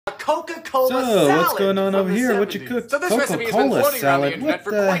A Coca-Cola So, salad. what's going on from over the here? 70s. What you cook? So this recipe has been Coca-Cola floating around the salad. internet What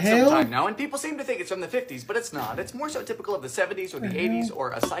for the quite hell? some time now, and people seem to think it's from the 50s, but it's not. It's more so typical of the 70s or the 80s or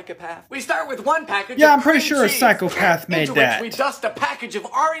a psychopath. We start with one package Yeah, of I'm pretty cream sure a cheese, psychopath made into that. which we dust a package of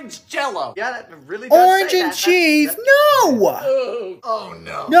orange Jello. Yeah, that really does Orange say and that. cheese? No! Oh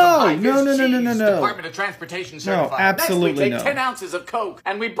no! No, no. Department of Transportation No, certified. absolutely Next, we take 10 ounces of Coke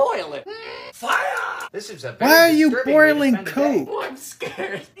and we boil it. Fire! This is a very Why are you disturbing way to boiling spend a day. Coke? Oh, I'm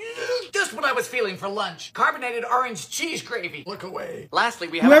scared. Just what I was feeling for lunch. Carbonated orange cheese gravy. Look away. Lastly,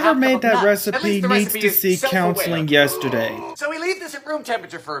 we have a Whoever half cup made of that nuts. At recipe least the needs recipe to is see self-aware. counseling yesterday. So we leave this at room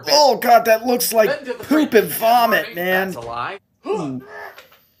temperature for a bit. Oh god, that looks like Then to the poop fridge. and vomit, Warning, man. That's a lie.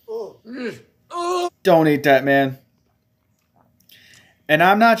 Don't eat that, man. And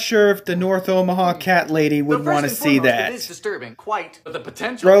I'm not sure if the North Omaha cat lady would want to see that. It is disturbing, quite, but the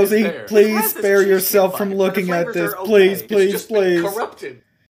potential Rosie, is there. please It has this spare cheesecake yourself vibe, from but looking the at flavors this. are okay. Please, It's please, just been please. corrupted.